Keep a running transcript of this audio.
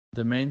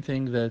The main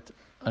thing that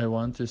I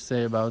want to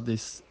say about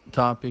this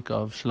topic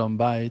of Shlom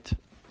Bayit,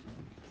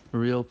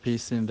 real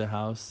peace in the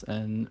house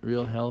and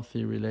real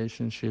healthy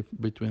relationship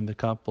between the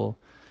couple,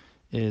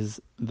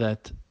 is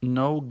that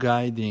no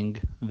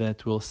guiding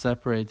that will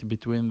separate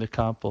between the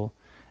couple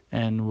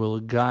and will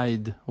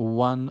guide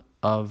one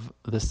of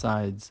the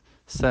sides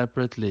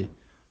separately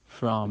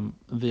from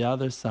the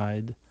other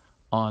side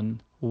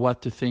on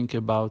what to think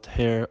about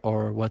her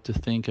or what to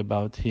think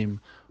about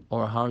him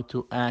or how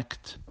to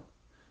act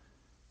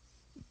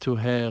to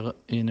her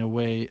in a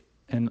way,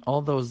 and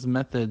all those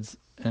methods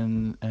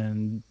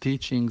and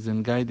teachings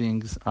and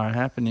guidings are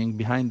happening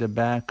behind the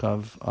back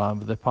of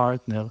the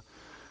partner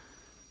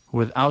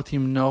without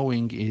him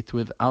knowing it,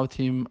 without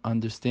him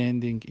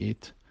understanding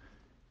it,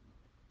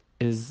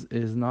 is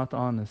not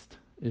honest,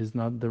 is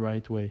not the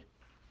right way.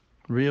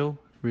 Real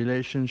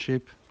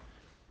relationship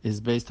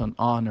is based on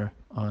honor,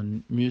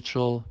 on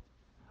mutual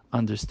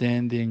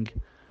understanding,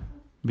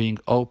 being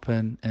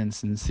open and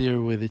sincere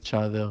with each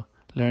other,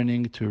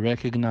 learning to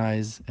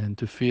recognize and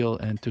to feel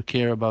and to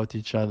care about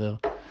each other.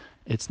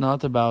 It's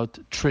not about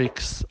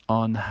tricks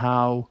on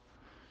how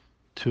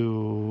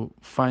to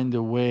find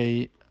a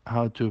way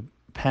how to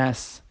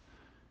pass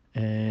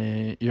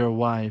your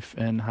wife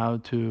and how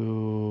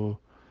to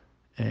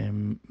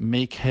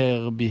make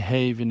her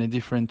behave in a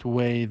different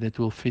way that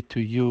will fit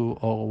to you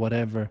or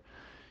whatever.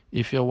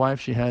 If your wife,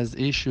 she has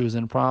issues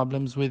and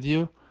problems with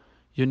you,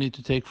 you need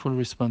to take full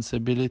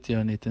responsibility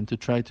on it and to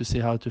try to see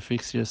how to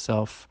fix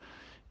yourself.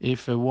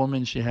 If a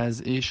woman, she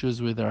has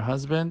issues with her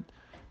husband,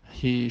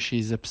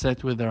 she's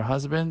upset with her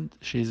husband,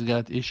 she's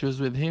got issues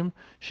with him,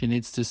 she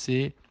needs to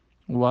see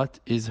what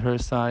is her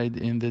side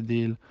in the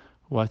deal,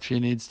 what she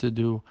needs to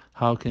do,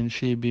 how can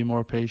she be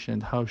more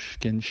patient, how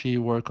can she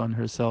work on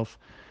herself,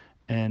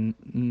 and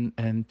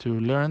to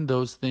learn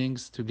those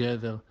things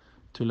together,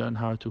 to learn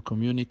how to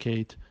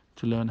communicate,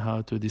 to learn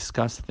how to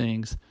discuss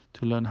things,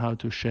 to learn how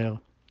to share.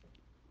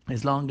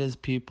 As long as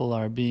people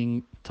are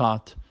being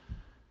taught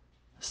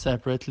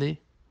separately,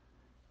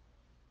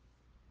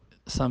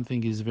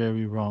 something is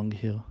very wrong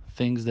here.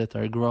 Things that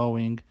are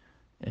growing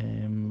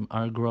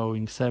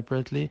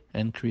separately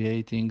and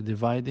creating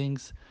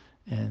dividings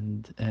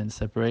and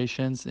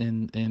separations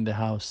in the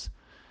house.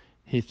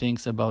 He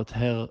thinks about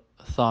her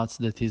thoughts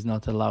that he's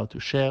not allowed to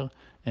share,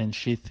 and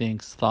she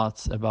thinks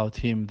thoughts about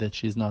him that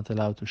she's not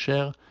allowed to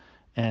share,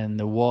 and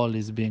the wall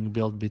is being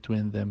built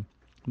between them.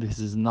 This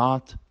is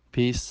not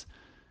peace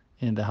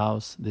in the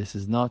house. This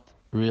is not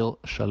real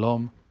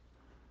shalom.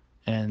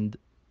 And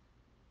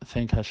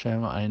thank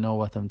Hashem, I know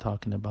what I'm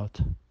talking about.